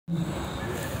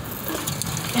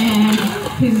And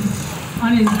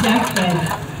on his deathbed,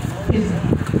 his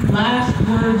last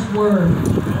words were,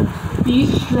 "Be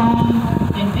strong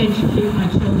and educate my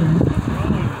children."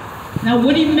 Now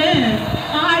what he meant,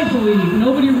 I believe,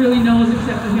 nobody really knows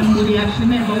except for him what he actually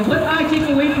meant, but what I take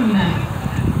away from that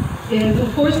is,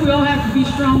 of course we all have to be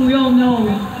strong. We all know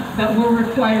that we're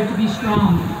required to be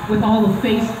strong with all the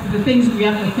things we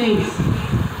have to face.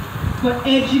 But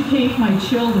educate my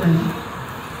children.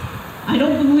 I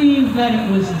don't believe that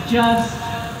it was just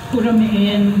put them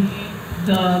in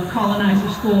the colonizer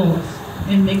schools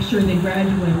and make sure they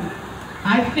graduate.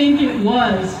 I think it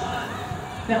was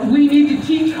that we need to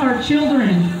teach our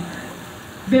children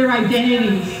their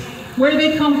identities, where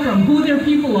they come from, who their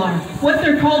people are, what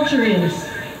their culture is,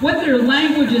 what their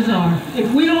languages are.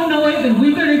 If we don't know it, then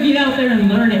we better get out there and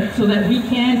learn it so that we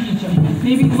can teach them.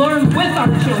 Maybe learn with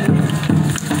our children.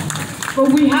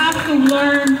 But we have to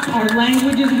learn our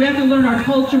languages, we have to learn our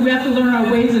culture, we have to learn our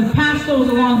ways and pass those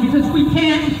along, because we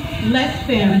can't let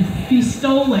them be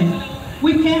stolen.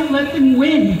 We can't let them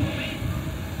win.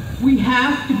 We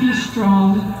have to be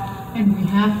strong, and we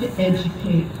have to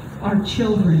educate our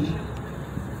children.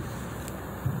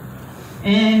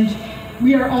 And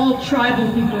we are all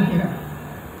tribal people here.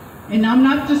 And I'm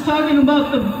not just talking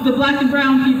about the black and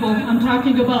brown people, I'm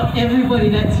talking about everybody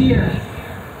that's here.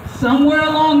 Somewhere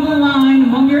along the line,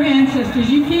 among your ancestors,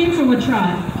 you came from a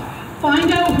tribe.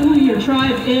 Find out who your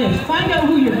tribe is. Find out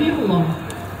who your people are.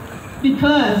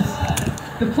 Because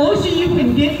the closer you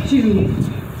can get to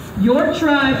your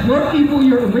tribe, your people,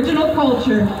 your original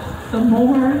culture, the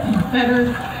more and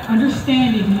better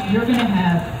understanding you're going to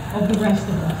have of the rest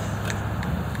of us.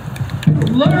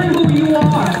 Learn who you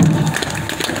are.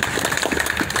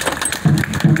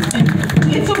 And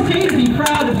it's okay to be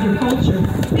proud of your culture.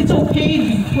 It's okay to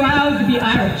be proud to be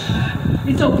Irish.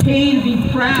 It's okay to be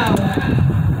proud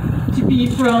to be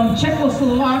from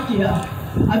Czechoslovakia.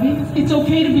 I mean, it's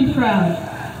okay to be proud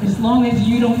as long as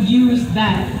you don't use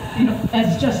that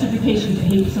as justification to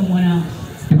hate someone else.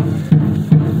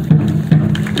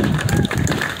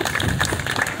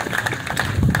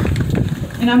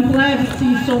 And I'm glad to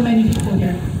see so many people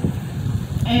here.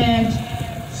 And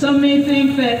some may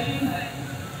think that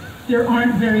there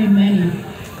aren't very many.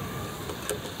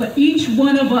 But each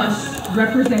one of us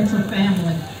represents a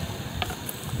family.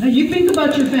 Now you think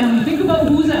about your family. Think about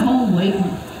who's at home waiting.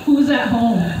 Who's at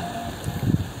home?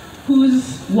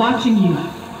 Who's watching you?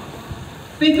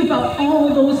 Think about all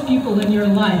those people in your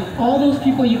life, all those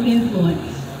people you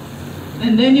influence.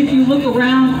 And then if you look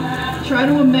around, try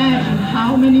to imagine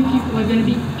how many people are going to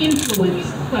be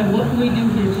influenced by what we do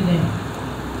here today.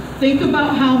 Think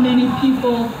about how many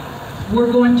people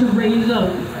we're going to raise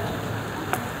up,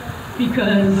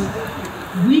 because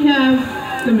we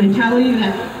have the mentality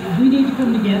that we need to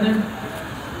come together,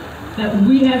 that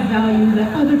we have value,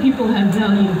 that other people have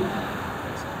value,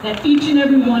 that each and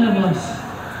every one of us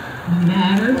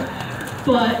matter,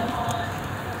 but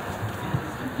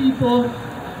people,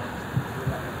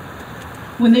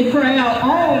 when they cry out,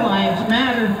 all lives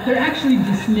matter, they're actually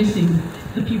dismissing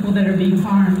the people that are being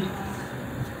harmed.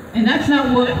 And that's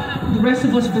not what the rest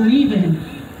of us believe in.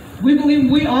 We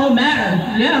believe we all matter,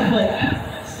 yeah,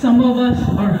 but some of us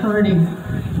are hurting.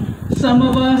 Some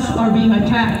of us are being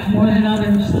attacked more than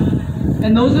others.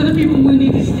 And those are the people we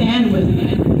need to stand with.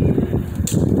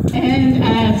 And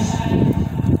as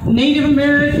Native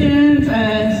Americans,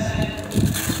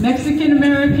 as Mexican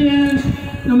Americans,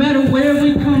 no matter where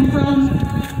we come from,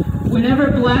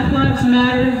 whenever Black Lives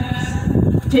Matter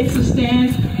takes a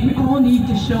stand, we all need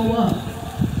to show up.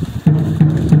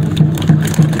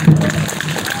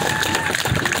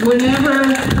 Whenever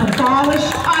Abolish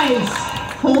ICE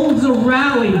holds a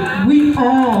rally, we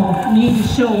all need to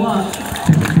show up.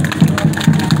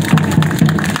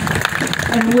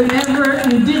 And whenever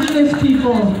Indigenous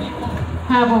people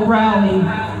have a rally,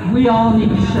 we all need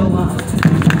to show up.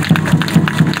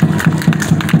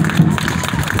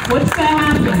 What's going to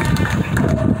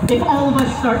happen if all of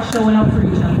us start showing up for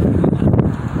each other?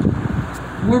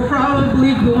 We're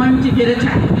probably going to get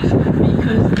attacked,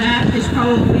 because that is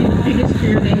probably the biggest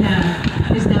fear they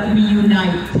have, is that we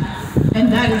unite.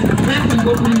 And that is exactly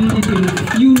what we need to do,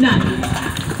 unite.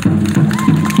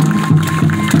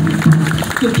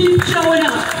 So keep showing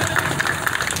up.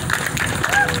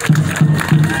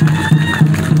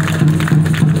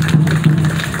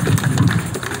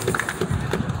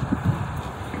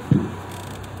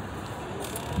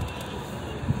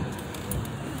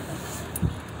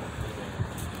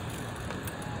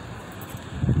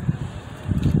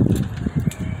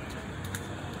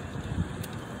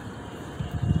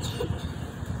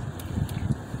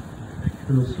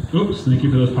 Thank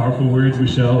you for those powerful words,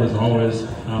 Michelle, as always.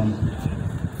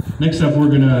 Next up, we're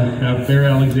going to have Bear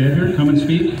Alexander come and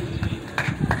speak.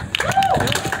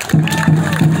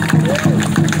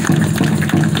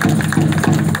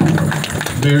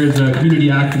 Bear is a community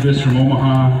activist from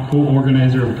Omaha,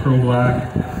 co-organizer of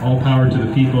Pro-Black, All Power to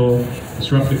the People,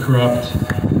 Disrupt the Corrupt,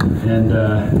 and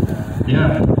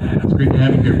yeah, it's great to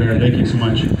have you here, Bear. Thank you so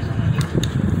much.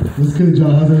 What's good,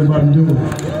 y'all? How's everybody doing?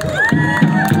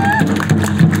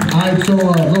 Alright, so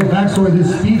a little backstory.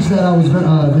 This speech that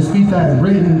I had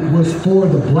written was for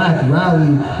the Black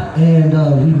rally, and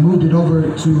we moved it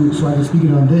over to so I can speak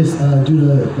it on this due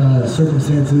to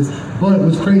circumstances. But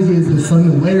what's crazy is the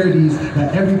similarities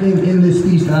that everything in this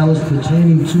speech that I was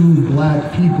pertaining to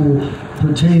Black people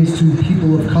pertains to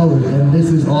people of color, and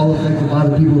this is all affected by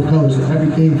the people of color. So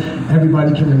everything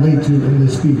everybody can relate to in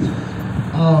this speech.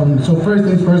 So first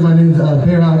things first, my name is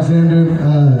Bear Alexander,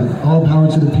 all power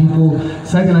to the people.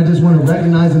 Second, I just want to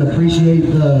recognize and appreciate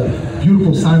the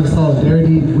beautiful sign of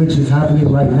solidarity which is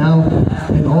happening right now.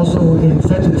 And also in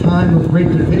such a time of great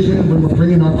division, when we're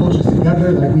bringing our cultures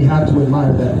together, like, we have to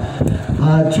admire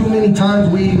that. Too many times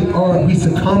we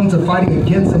succumb to fighting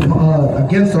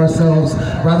against ourselves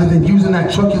rather than using that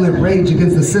truculent rage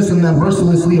against the system that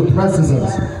mercilessly oppresses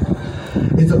us.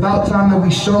 It's about time that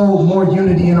we show more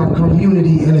unity in our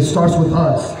community, and it starts with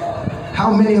us.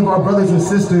 How many of our brothers and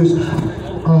sisters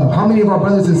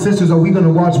are we going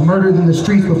to watch murdered in the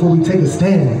streets before we take a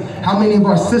stand? How many of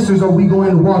our sisters are we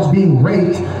going to watch being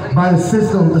raped by a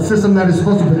system that is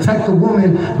supposed to protect the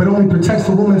woman, but only protects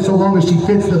the woman so long as she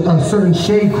fits a certain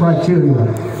shade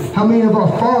criteria? How many of our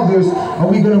fathers are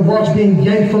we going to watch being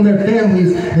yanked from their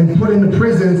families and put into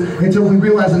prisons until we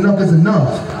realize enough is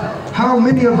enough? How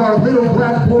many of our little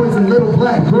Black boys and little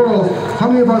Black girls, are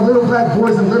we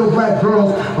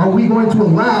going to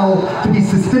allow to be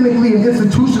systemically and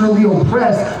institutionally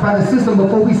oppressed by the system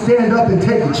before we stand up and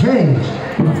take a change?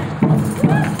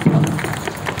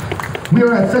 We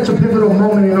are at such a pivotal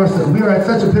moment in our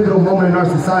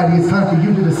society. It's time for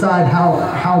you to decide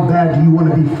how bad do you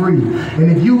want to be free.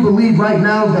 And if you believe right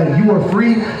now that you are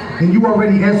free, then you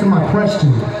already answered my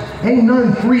question. Ain't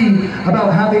nothing free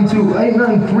about having to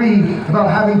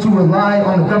rely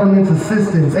on the government's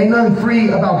assistance. Ain't nothing free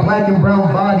about Black and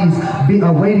brown bodies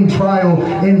awaiting trial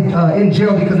in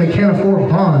jail because they can't afford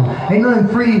bond. Ain't nothing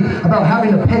free about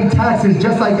having to pay taxes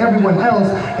just like everyone else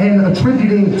and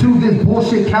attributing to this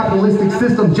bullshit capitalistic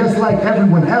system just like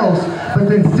everyone else, but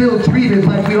then still treated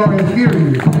like we are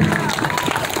inferior.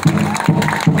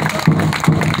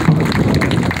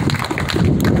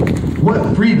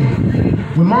 What freedom?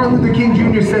 When Martin Luther King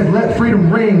Jr. said, "Let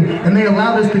freedom ring," and they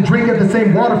allowed us to drink at the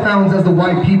same water fountains as the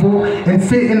white people and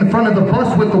sit in the front of the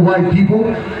bus with the white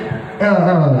people,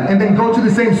 and then go to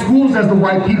the same schools as the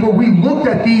white people, we looked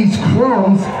at these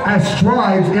crumbs as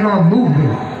strides in our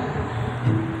movement.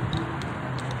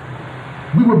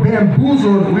 We were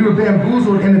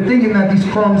bamboozled into thinking that these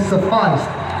crumbs sufficed.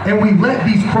 And we let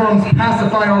these crumbs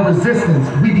pacify our resistance.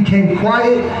 We became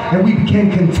quiet and we became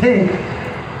content.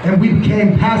 And we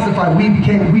became pacified.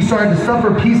 We started to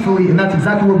suffer peacefully, and that's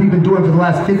exactly what we've been doing for the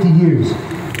last 50 years.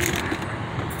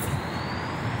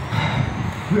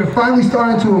 We are finally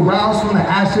starting to arouse from the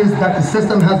ashes that the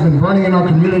system has been burning in our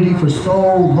community for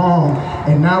so long,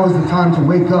 and now is the time to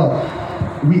wake up.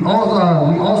 We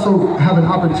also have an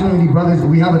opportunity, brothers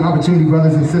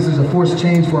and sisters, to force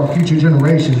change for our future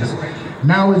generations.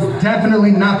 Now is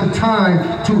definitely not the time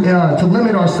to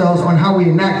limit ourselves on how we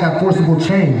enact that forcible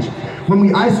change. When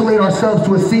we isolate ourselves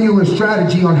to a singular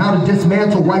strategy on how to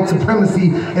dismantle white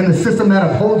supremacy and the system that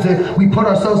upholds it, we put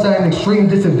ourselves at an extreme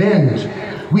disadvantage.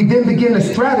 We then begin to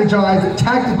strategize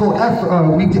tactical efforts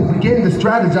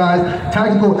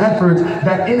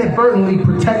that inadvertently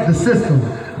protect the system.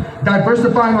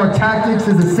 Diversifying our tactics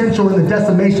is essential in the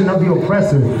decimation of the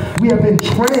oppressor. We have been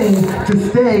trained to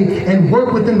stay and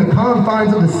work within the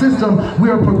confines of the system we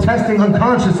are protesting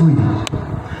unconsciously.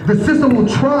 The system will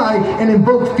try and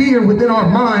invoke fear within our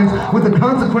minds with the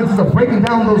consequences of breaking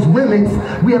down those limits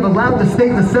we have allowed the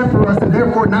state to set for us, and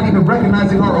therefore not even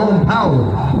recognizing our own power.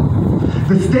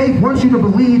 The state wants you to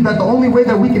believe that the only way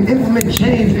that we can implement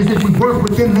change is if we work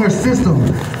within their system.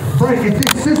 But if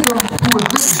this system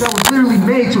that was literally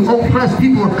made to oppress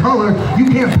people of color, you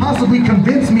can't possibly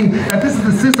convince me that this is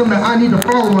the system that I need to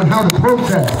follow on how to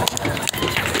protest.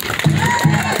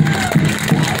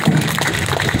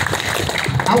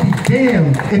 I'll be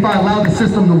damned if I allow the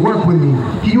system to work with me.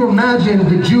 Can you imagine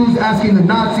the Jews asking the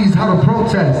Nazis how to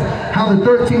protest? How the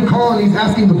 13 colonies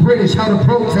asking the British how to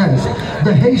protest?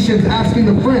 The Haitians asking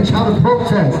the French how to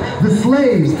protest? The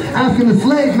slaves asking the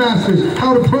slave masters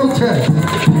how to protest?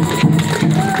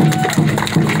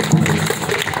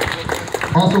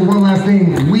 Also, one last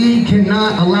thing, we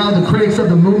cannot allow the critics of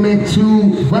the movement to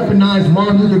weaponize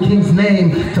Martin Luther King's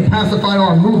name to pacify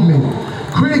our movement.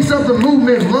 Critics of the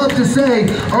movement love to say,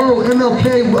 oh,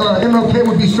 MLK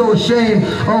would be so ashamed.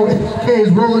 Oh, MLK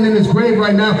is rolling in his grave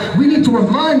right now. We need to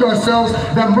remind ourselves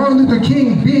that Martin Luther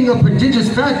King, being a prodigious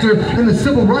factor in the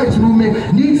civil rights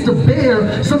movement, needs to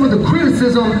bear some of the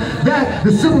criticism that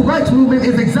the civil rights movement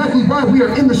is exactly why we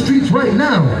are in the streets right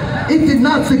now. It did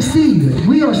not succeed.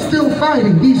 We are still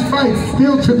fighting these fights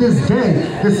still to this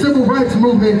day. The civil rights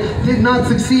movement did not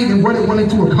succeed in what it wanted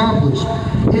to accomplish.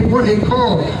 It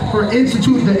called for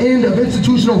the end of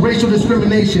institutional racial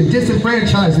discrimination,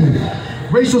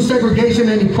 disenfranchisement, racial segregation,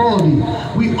 and equality.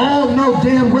 We all know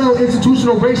damn well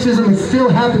institutional racism is still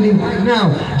happening right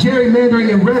now.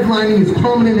 Gerrymandering and redlining is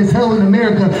prominent as hell in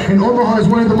America, and Omaha is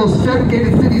one of the most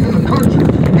segregated cities in the country.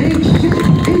 Ain't shit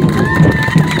people.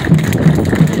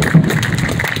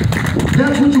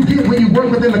 That's what you get when you work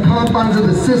within the confines of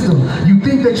the system. You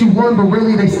think that you won, but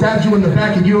really they stabbed you in the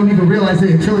back and you don't even realize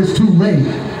it until it's too late.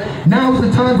 Now is the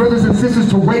time, brothers and sisters,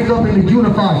 to wake up and to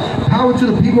unify. Power to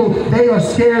the people. They are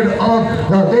scared of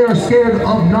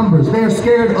numbers. They are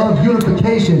scared of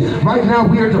unification. Right now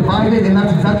we are divided, and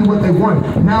that's exactly what they want.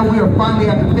 Now we are finally,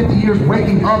 after 50 years,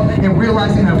 waking up and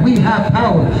realizing that we have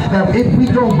power. That if we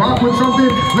don't rock with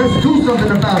something, let's do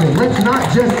something about it. Let's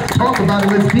not just talk about it,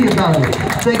 let's be about it.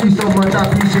 Thank you so much. I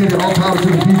appreciate it. All power to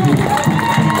the people.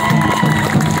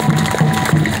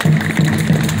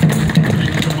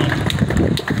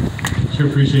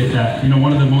 Appreciate that. You know,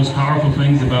 one of the most powerful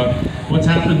things about what's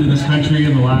happened in this country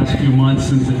in the last few months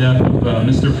since the death of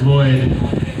Mr. Floyd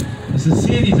is to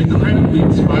see these incredibly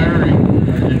inspiring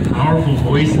and powerful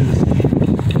voices,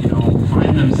 you know,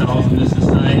 find themselves in this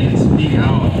society and speak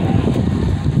out,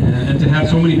 and to have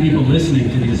so many people listening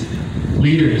to these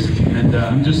leaders. And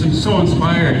I'm so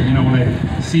inspired, you know, when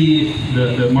I see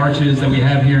the marches that we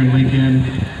have here in Lincoln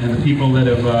and the people that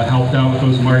have helped out with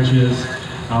those marches.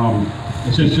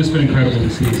 It's just been incredible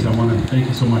to see, so I want to thank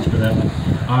you so much for that.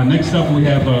 Next up, we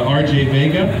have RJ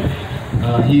Vega.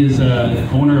 He is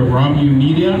owner of Ramu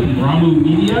Media,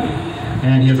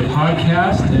 and he has a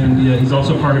podcast, and he's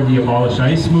also part of the Abolish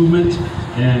ICE movement,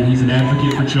 and he's an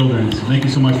advocate for children. So thank you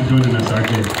so much for joining us,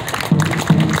 RJ.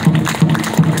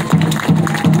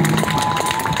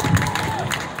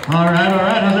 All right.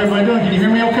 How's everybody doing? Can you hear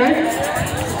me okay?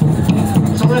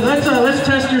 So let's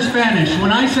test your Spanish.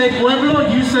 When I say pueblo,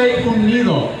 you say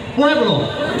unido. Pueblo.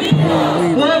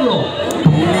 Pueblo.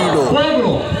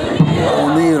 Pueblo.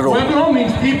 Pueblo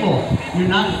means people.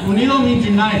 Unido means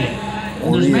united.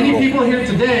 And there's many people here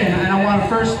today, and I want to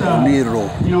first,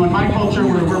 you know, in my culture,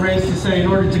 we're raised to say, in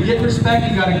order to get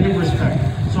respect, you got to give respect.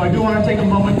 So I do want to take a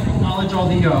moment to acknowledge all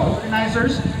the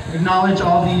organizers, acknowledge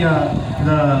all the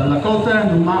Lakota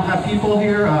and Umaha people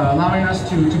here, allowing us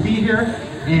to be here.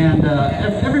 And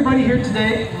everybody here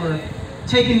today for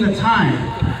taking the time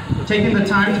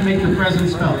to make your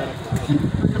presence felt in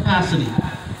your capacity.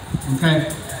 Okay,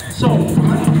 so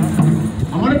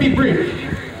I'm going to be brief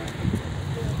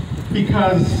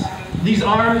because these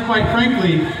are, quite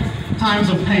frankly, times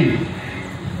of pain,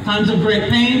 times of great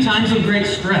pain, times of great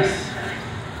stress.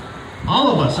 All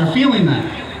of us are feeling that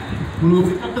when we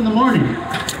wake up in the morning,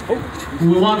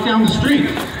 when we walk down the street.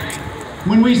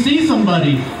 When we see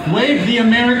somebody wave the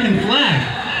American flag,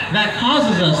 that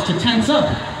causes us to tense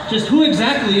up. Just who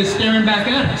exactly is staring back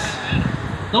at us?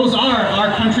 Those are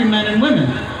our countrymen and women,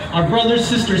 our brothers,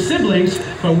 sisters, siblings,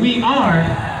 but we are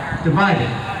divided.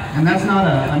 And that's not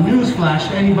a news flash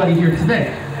to anybody here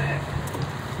today.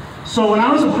 So when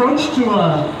I was approached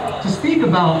to speak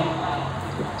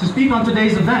on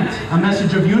today's event, a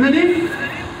message of unity,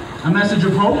 a message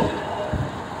of hope,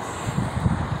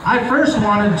 I first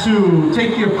wanted to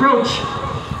take the approach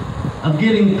of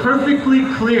getting perfectly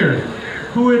clear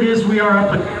who it is we are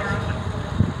up against.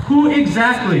 Who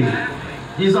exactly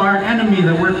is our enemy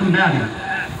that we're combating?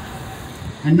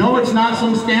 And no, it's not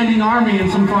some standing army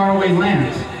in some faraway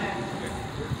lands.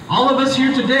 All of us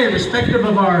here today, irrespective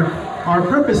of our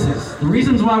purposes, the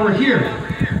reasons why we're here,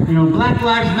 you know, Black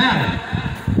Lives Matter,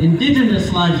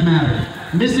 Indigenous Lives Matter,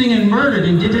 missing and murdered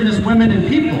Indigenous women and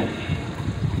people,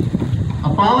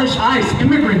 abolish ICE,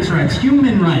 immigrants' rights,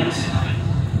 human rights.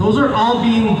 Those are all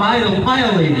being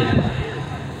violated.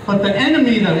 But the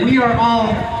enemy that we are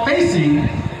all facing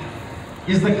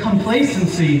is the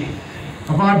complacency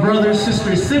of our brothers,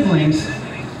 sisters, siblings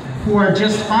who are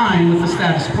just fine with the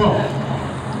status quo.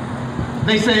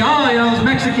 They say, oh, you know, those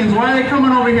Mexicans, why are they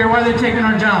coming over here? Why are they taking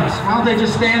our jobs? Why don't they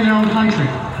just stay in their own country?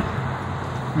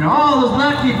 You know, oh, those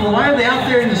black people, why are they out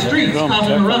there in the streets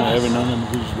causing a ruckus?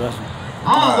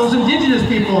 Oh, those indigenous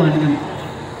people. And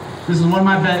This is one of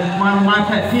my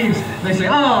pet peeves. They say,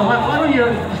 oh, why don't you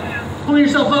pull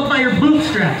yourself up by your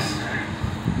bootstraps?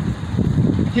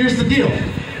 Here's the deal.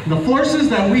 The forces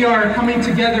that we are coming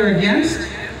together against,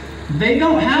 they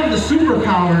don't have the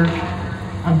superpower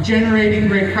of generating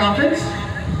great profits.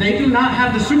 They do not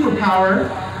have the superpower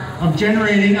of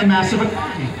generating a massive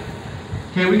economy.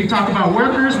 Okay, we can talk about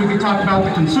workers, we can talk about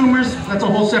the consumers, that's a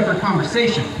whole separate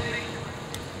conversation.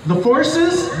 The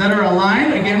forces that are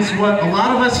aligned against what a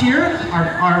lot of us here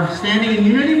are standing in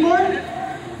unity for,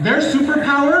 their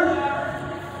superpower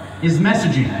is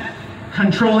messaging,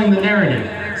 controlling the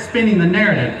narrative, spinning the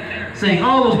narrative, saying,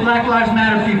 oh, those Black Lives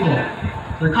Matter people,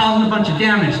 they're causing a bunch of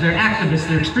damage, they're activists,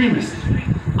 they're extremists.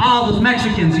 Oh, those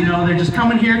Mexicans, you know, they're just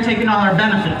coming here taking all our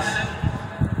benefits.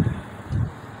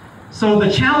 So the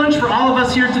challenge for all of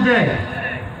us here today,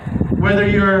 whether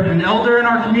you're an elder in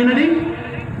our community,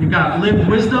 you've got lived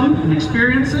wisdom and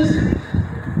experiences,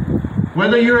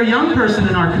 whether you're a young person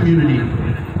in our community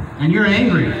and you're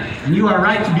angry, and you are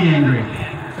right to be angry,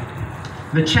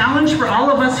 the challenge for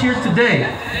all of us here today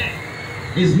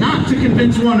is not to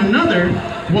convince one another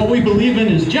what we believe in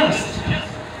is just.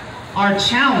 Our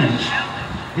challenge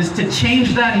is to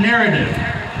change that narrative.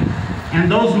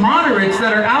 And those moderates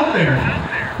that are out there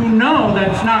who know that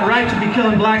it's not right to be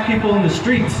killing black people in the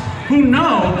streets, who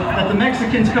know that the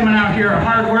Mexicans coming out here are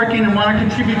hardworking and want to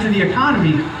contribute to the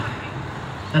economy,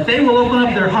 that they will open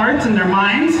up their hearts and their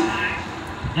minds,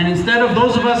 and instead of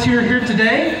those of us here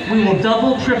today, we will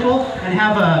double, triple, and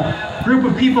have a group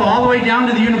of people all the way down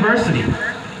to the university.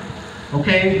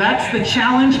 Okay, that's the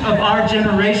challenge of our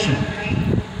generation.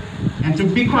 And to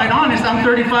be quite honest, I'm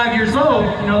 35 years old,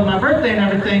 you know, my birthday and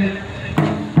everything.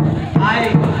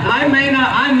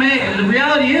 The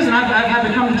reality is, and I've had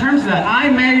to come to terms with that, I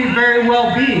may very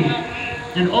well be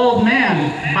an old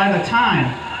man by the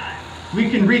time we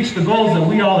can reach the goals that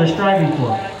we all are striving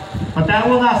for. But that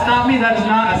will not stop me, that is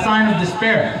not a sign of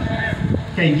despair.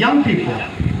 Okay, young people,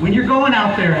 when you're going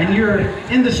out there and you're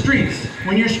in the streets,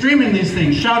 when you're streaming these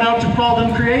things, shout out to Paul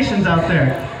Dem Creations out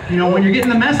there. You know, when you're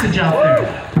getting the message out there,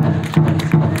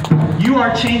 you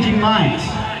are changing minds.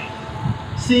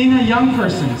 Seeing a young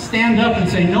person stand up and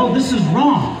say, no, this is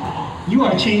wrong, you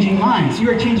are changing minds. You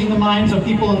are changing the minds of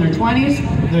people in their 20s,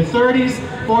 their 30s,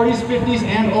 40s, 50s,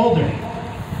 and older.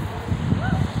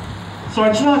 So I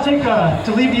just want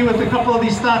to leave you with a couple of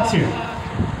these thoughts here.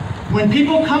 When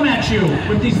people come at you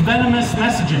with these venomous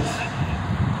messages,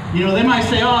 you know, they might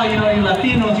say, oh, you know, you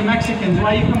Latinos, you Mexicans,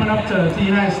 why are you coming up to the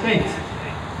United States?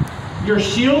 Your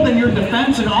shield and your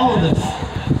defense in all of this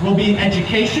will be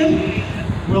education,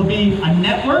 will be a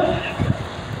network,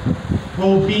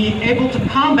 will be able to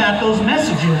combat those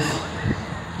messages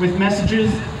with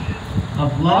messages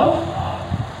of love,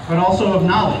 but also of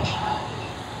knowledge.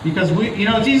 Because you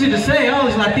know, it's easy to say, oh,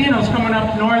 these Latinos coming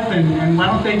up north, and why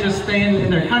don't they just stay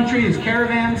in their country as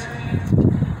caravans?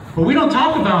 But we don't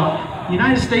talk about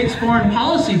United States foreign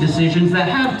policy decisions that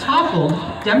have toppled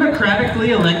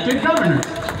democratically elected governors,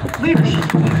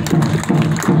 leadership.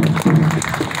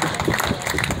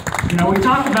 You know, we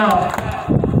talk about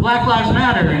Black Lives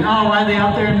Matter and, oh, why are they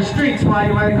out there in the streets? Why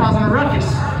are they causing a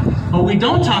ruckus? But we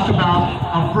don't talk about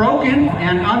a broken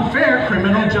and unfair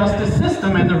criminal justice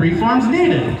system and the reforms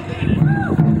needed.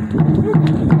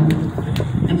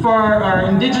 And for our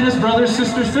indigenous brothers,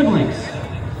 sisters, siblings,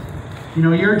 you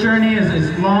know, your journey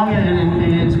is long and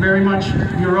it's very much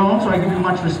your own, so I give you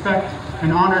much respect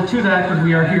and honor to that because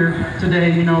we are here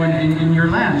today, you know, in your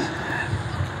lands.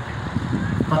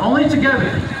 But only together,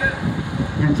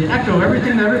 and to echo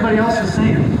everything that everybody else is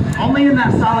saying, only in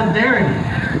that solidarity,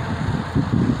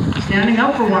 standing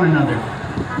up for one another,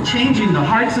 changing the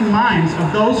hearts and minds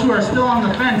of those who are still on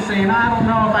the fence saying, I don't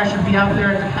know if I should be out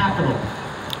there at the Capitol.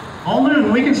 Only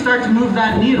when we can start to move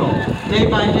that needle, day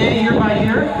by day, year by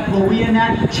year, will we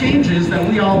enact changes that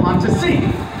we all want to see.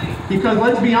 Because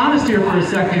let's be honest here for a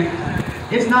second,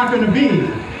 it's not going to be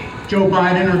Joe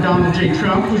Biden or Donald J.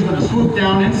 Trump who's going to swoop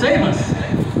down and save us.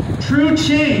 True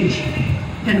change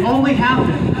can only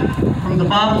happen from the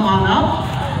bottom on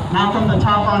up, not from the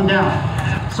top on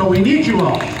down. So we need you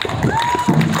all.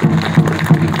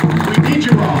 We need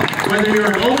you all. Whether you're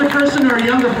an older person or a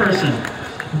younger person,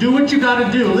 do what you got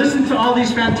to do. Listen to all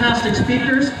these fantastic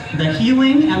speakers, the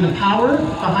healing and the power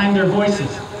behind their voices.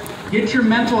 Get your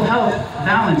mental health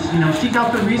balanced, you know, seek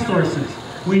out the resources.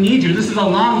 We need you. This is a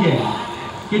long game.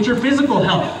 Get your physical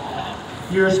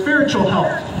health, your spiritual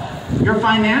health, your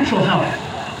financial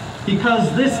health,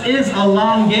 because this is a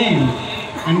long game,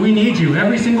 and we need you.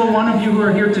 Every single one of you who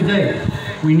are here today,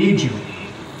 we need you.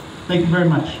 Thank you very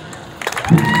much.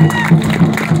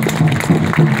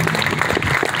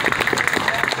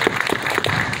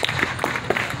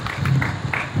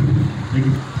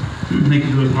 Thank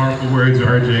you for those powerful words,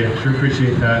 RJ. Sure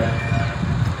appreciate that.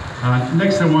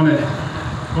 Next, I want to,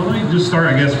 well, let me just start,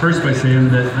 I guess, first by saying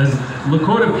that as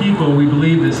Lakota people, we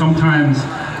believe that sometimes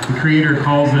the Creator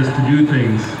calls us to do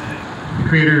things. The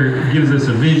Creator gives us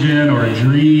a vision or a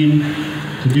dream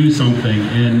to do something,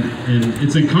 and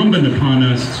it's incumbent upon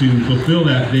us to fulfill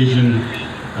that vision,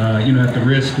 at the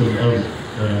risk of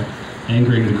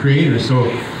angering the Creator. So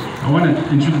I want to,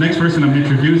 the next person I'm going to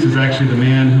introduce is actually the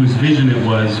man whose vision it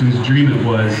was, whose dream it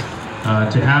was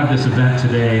to have this event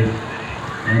today.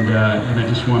 And I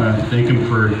just want to thank him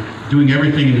for doing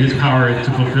everything in his power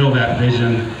to fulfill that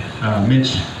vision.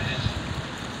 Mitch,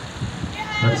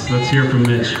 let's hear from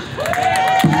Mitch.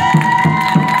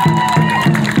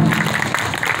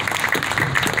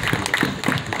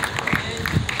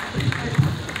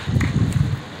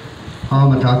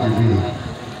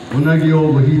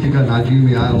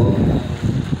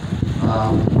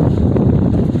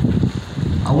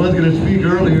 I was going to speak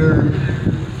earlier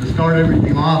to start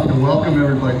everything off and welcome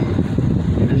everybody,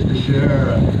 and just to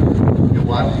share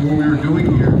what we were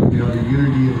doing here, the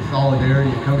unity and the solidarity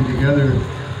and coming together,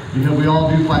 because we all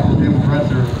do fight the same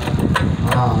oppressor.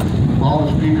 All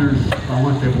the speakers, I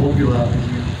want to say Wopula, because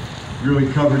you really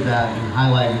covered that and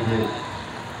highlighted it,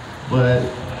 but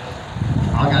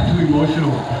I got too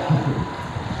emotional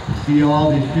to see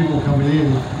all these people coming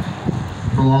in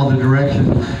from all the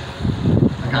directions.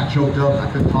 I got choked up,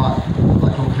 I couldn't talk. I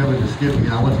told Kevin to skip me,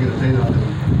 I wasn't going to say nothing.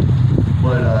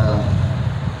 But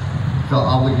felt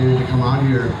obligated to come out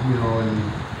here,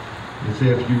 and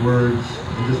say a few words,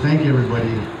 and just thank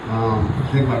everybody.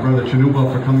 Thank my brother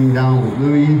Chanupa for coming down with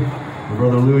Louie, my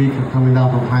brother Louie for coming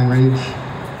down from Pine Ridge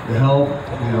to help,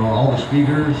 all the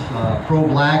speakers,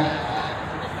 pro-black,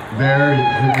 their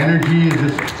energy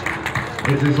is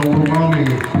just overwhelming,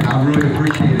 and I really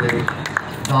appreciate it.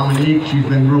 Dominique, she's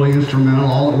been really instrumental,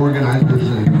 all the organizers,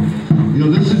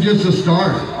 and this is just a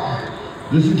start.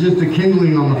 This is just a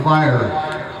kindling on the fire.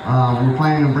 We're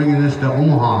planning on bringing this to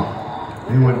Omaha,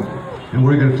 and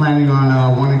we're planning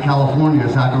on one in California,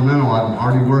 Sacramento. I'm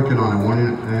already working on it, one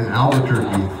in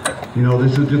Albuquerque.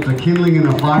 This is just a kindling in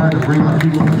a fire to bring our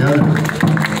people together.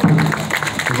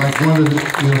 Like one of the,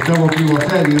 several people have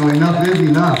said, enough is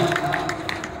enough.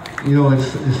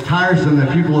 It's tiresome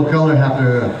that people of color have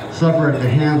to suffer at the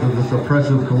hands of this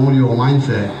oppressive colonial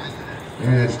mindset.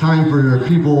 And it's time for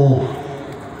people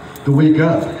to wake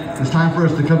up. It's time for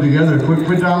us to come together,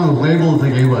 put down those labels they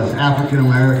gave us, African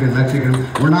American, Mexican.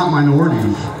 We're not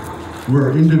minorities.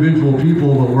 We're individual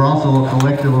people, but we're also a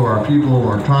collective of our people, of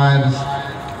our tribes.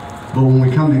 But when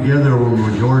we come together, we're a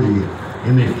majority.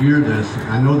 And they fear this.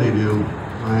 I know they do.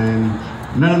 And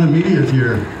none of the media is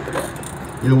here.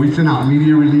 We sent out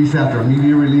media release after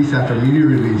media release after media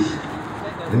release,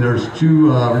 and there's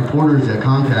two reporters that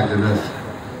contacted us.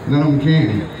 None of them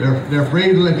came. They're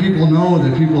afraid to let people know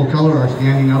that people of color are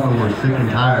standing up, and we're sick and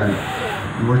tired.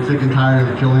 We're sick and tired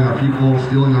of killing our people,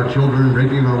 stealing our children,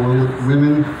 raping our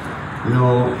women,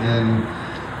 and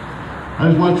I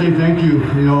just want to say thank you.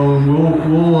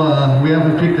 We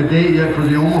haven't picked a date yet for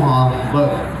the Omaha,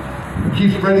 but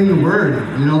keep spreading the word.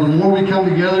 The more we come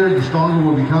together, the stronger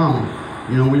we'll become.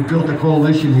 We've built a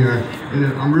coalition here, and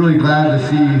I'm really glad to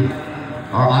see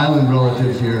our island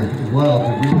relatives here as well.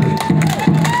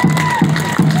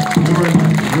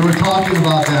 We were talking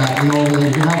about that, when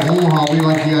we have Omaha, we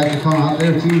like you guys to come out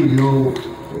there too,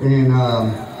 and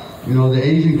the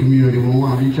Asian community, we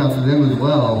want to reach out to them as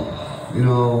well.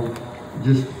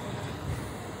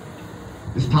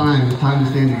 It's time to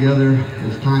stand together.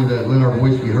 It's time to let our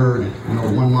voice be heard.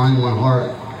 One mind, one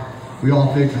heart. We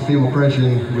all face the same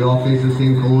oppression. We all face the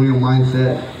same colonial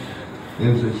mindset.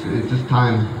 And it's just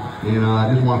time. And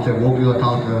I just want to say Wopula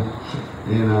Tonka,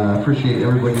 and appreciate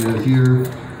everybody that's here.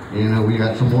 And we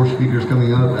got some more speakers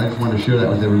coming up. I just want to share that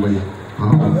with everybody.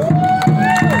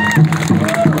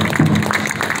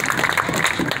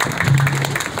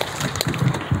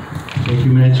 Thank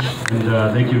you, Mitch, and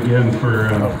thank you again for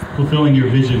fulfilling your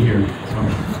vision here. So,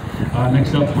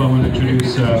 next up, I want to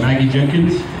introduce Maggie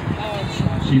Jenkins.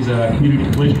 She's a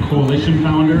Community Coalition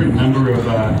founder and member of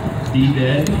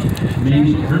DDED.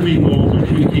 Her main goals are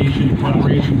communication and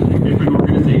collaboration with different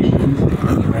organizations.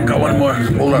 And, got one more.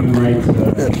 Hold on. Rights,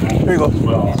 here you go. As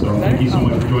well. So thank you so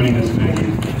much for joining us,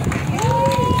 Maggie.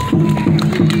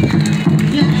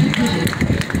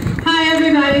 Hi,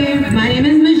 everybody. My name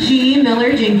is Majee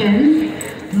Miller Jenkins.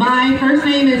 My first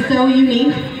name is so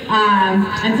unique,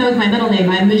 and so is my middle name.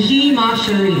 I'm Majee Ma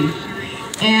Cherie.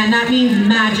 And that means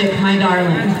magic, my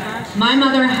darling. My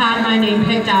mother had my name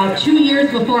picked out 2 years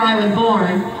before I was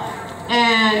born,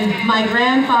 and my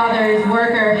grandfather's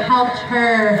worker helped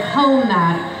her hone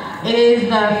that It is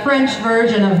the French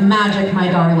version of Magic, My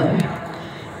Darling.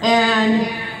 And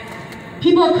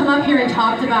people have come up here and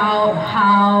talked about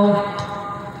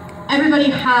how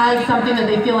everybody has something that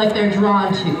they feel like they're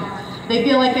drawn to. They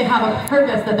feel like they have a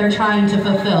purpose that they're trying to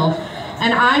fulfill.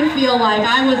 And I feel like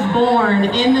I was born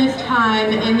in this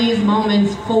time, in these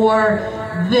moments, for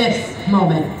this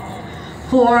moment.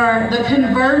 For the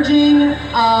converging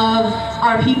of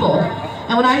our people.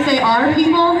 And when I say our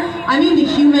people, I mean the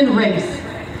human race.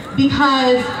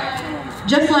 Because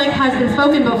just like has been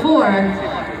spoken before,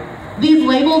 these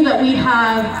labels that we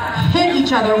have hit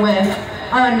each other with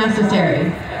are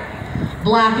unnecessary.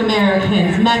 Black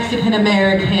Americans, Mexican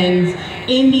Americans,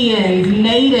 Indians,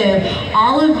 Native,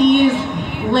 all of these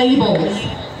labels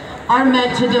are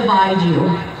meant to divide you.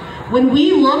 When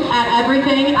we look at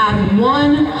everything as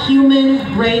one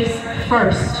human race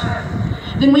first,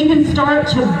 then we can start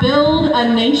to build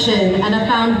a nation and a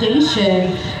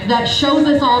foundation that shows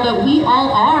us all that we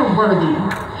all are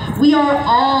worthy. We are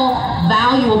all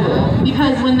valuable.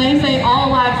 Because when they say all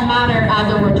lives matter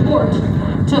as a retort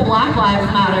to Black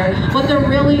Lives Matter, what they're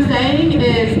really saying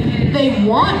is they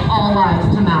want all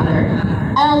lives to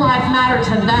matter. All lives matter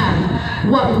to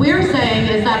them. What we're saying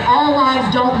is that all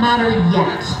lives don't matter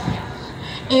yet.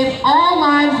 If all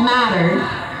lives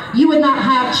mattered, you would not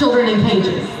have children in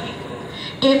cages.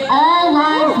 If all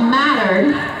lives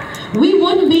mattered, we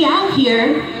wouldn't be out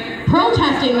here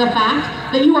protesting the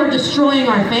fact that you are destroying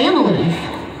our families.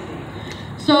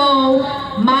 So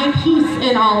my piece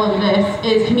in all of this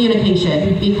is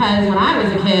communication, because when I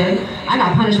was a kid, I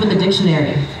got punished with a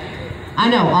dictionary. I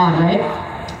know, odd, right?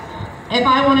 If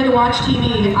I wanted to watch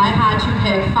TV, I had to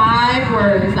pick 5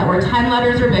 words that were 10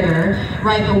 letters or bigger,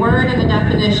 write the word and the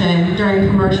definition during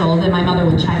commercials, and my mother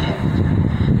would check it.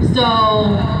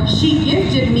 So she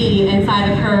gifted me inside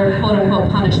of her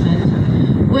quote-unquote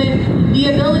punishment with the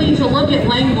ability to look at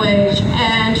language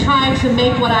and try to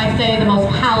make what I say the most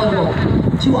palatable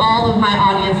to all of my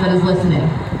audience that is listening.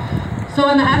 So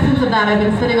in the essence of that, I've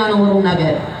been sitting on a little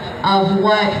nugget of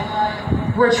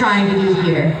what we're trying to do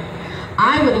here.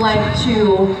 I would like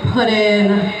to put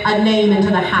in a name into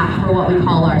the hat for what we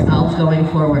call ourselves going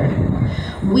forward.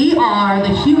 We are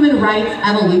the human rights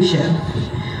evolution.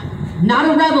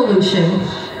 Not a revolution,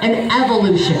 an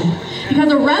evolution.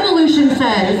 Because a revolution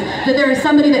says that there is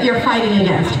somebody that you're fighting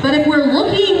against. But if we're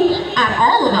looking at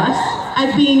all of us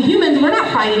as being humans, we're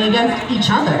not fighting against each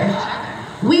other.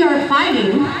 We are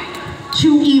fighting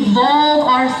to evolve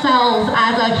ourselves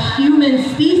as a human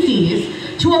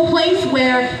species to a place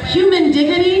where human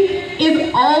dignity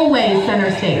is always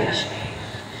center stage.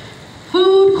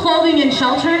 Food, clothing, and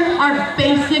shelter are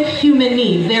basic human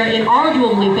needs. They're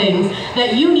inarguably things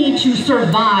that you need to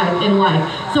survive in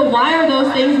life. So why are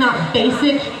those things not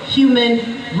basic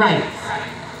human rights?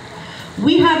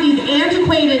 We have these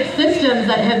antiquated systems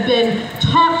that have been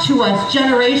taught to us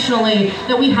generationally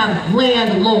that we have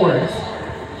landlords,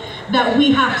 that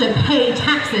we have to pay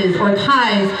taxes or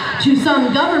tithes to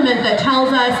some government that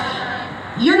tells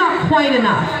us, you're not quite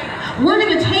enough. We're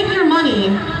going to take your money,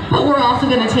 but we're also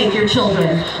going to take your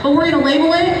children. But we're going to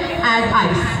label it as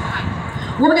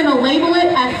ICE. We're going to label it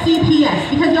as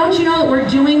CPS, because don't you know that we're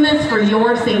doing this for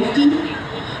your safety?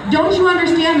 Don't you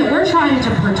understand that we're trying to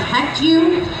protect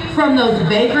you from those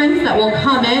vagrants that will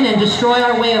come in and destroy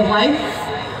our way of life?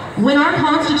 When our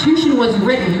Constitution was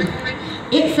written,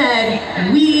 it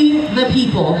said, we the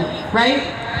people, right?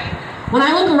 When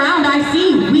I look around, I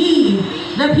see we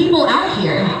the people out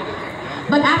here.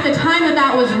 But at the time that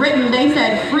that was written, they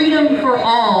said freedom for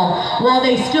all, while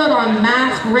they stood on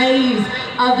mass graves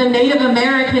of the Native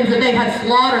Americans that they had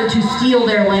slaughtered to steal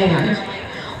their land.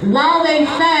 While they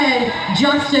said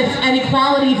justice and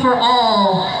equality for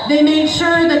all, they made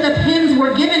sure that the pins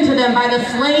were given to them by the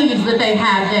slaves that they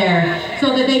had there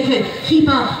so that they could keep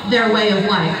up their way of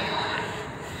life.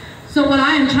 So what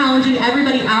I am challenging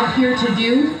everybody out here to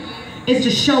do is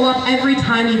to show up every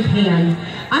time you can.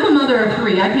 I'm a mother of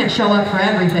 3. I can't show up for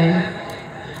everything.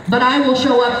 But I will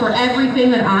show up for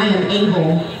everything that I am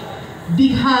able.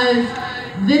 Because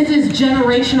this is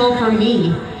generational for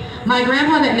me. My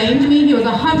grandpa that named me, he was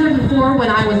 104 when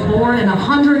I was born and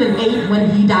 108 when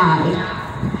he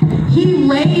died. He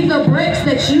laid the bricks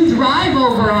that you drive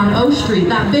over on O Street,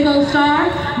 that big old star.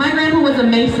 My grandpa was a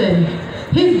mason.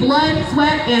 His blood,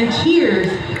 sweat, and tears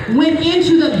went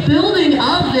into the building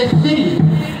of this city.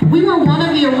 We were one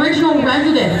of the original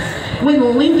residents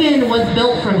when Lincoln was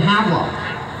built from Havelock.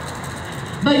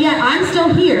 But yet I'm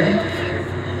still here,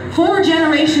 4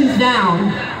 generations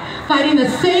down, fighting the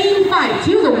same fights.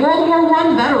 He was a World War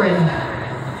I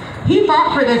veteran. He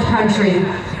fought for this country.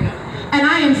 And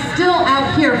I am still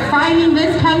out here fighting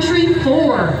this country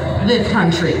for this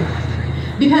country.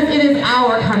 Because it is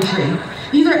our country.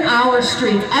 These are our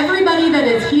streets. Everybody that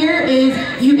is here is,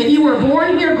 if you were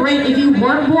born here, great. If you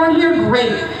weren't born here,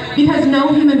 great. Because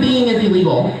no human being is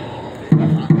illegal.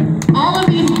 All of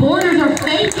these borders are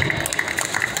fake.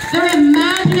 They're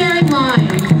imaginary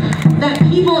lines that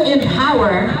people in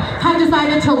power have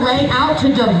decided to lay out to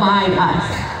divide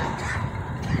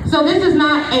us. So this is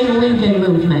not a Lincoln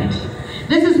movement.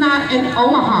 This is not an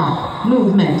Omaha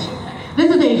movement.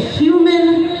 This is a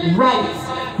human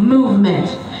rights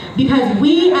movement. Because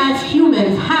we as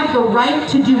humans have the right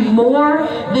to do more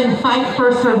than fight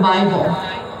for survival.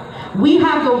 We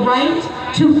have the right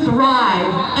to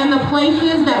thrive in the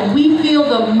places that we feel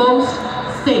the most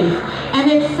safe. And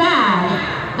it's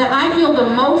sad that I feel the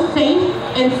most safe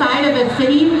inside of a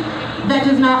city that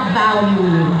does not value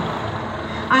me.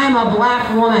 I am a black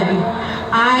woman.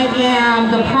 I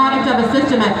am the product of a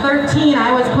system. At 13,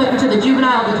 I was put into the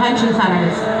juvenile detention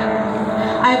centers.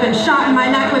 I have been shot in my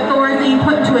neck with Thorazine,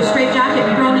 put into a straitjacket,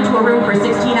 and thrown into a room for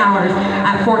 16 hours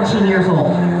at 14 years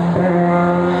old.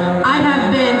 I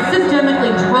have been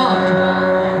systemically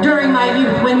drugged during my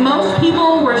youth when most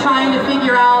people were trying to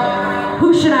figure out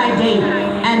who should I date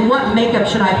and what makeup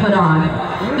should I put on.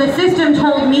 The system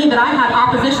told me that I had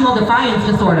oppositional defiance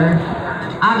disorder.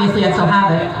 Obviously, I still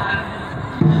have it.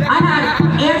 I had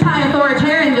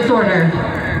anti-authoritarian disorder.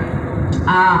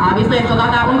 Obviously, I still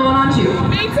got that one going on too.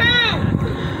 Me too!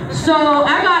 So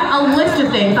I've got a list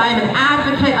of things. I am an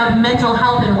advocate of mental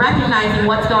health and recognizing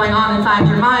what's going on inside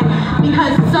your mind,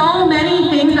 because so many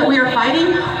things that we are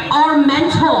fighting are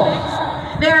mental.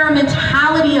 They're a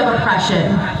mentality of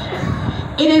oppression.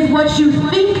 It is what you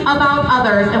think about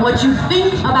others and what you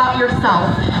think about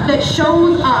yourself that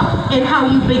shows up in how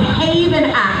you behave and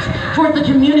act towards the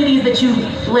communities that you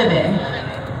live in.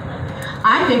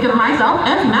 I think of myself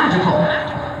as magical.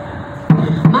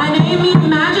 My name means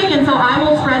magic, and so I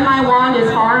will spread my wand as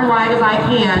far and wide as I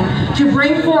can to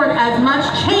bring forth as much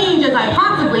change as I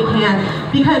possibly can,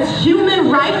 because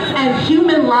human rights and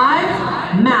human lives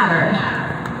matter.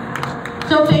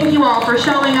 So thank you all for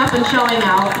showing up and showing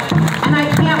out, and I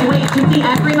can't wait to see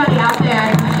everybody out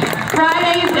there.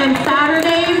 Fridays and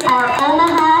Saturdays are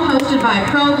Omaha, hosted by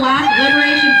Pro-Black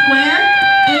Liberation Square,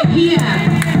 8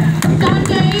 p.m.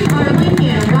 Sundays are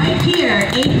Lincoln, right here,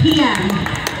 8 p.m.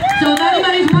 So if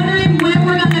anybody's wondering where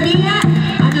we're going to be at,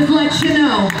 I'll just let you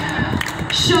know.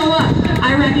 Show up.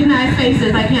 I recognize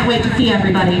faces. I can't wait to see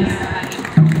everybody.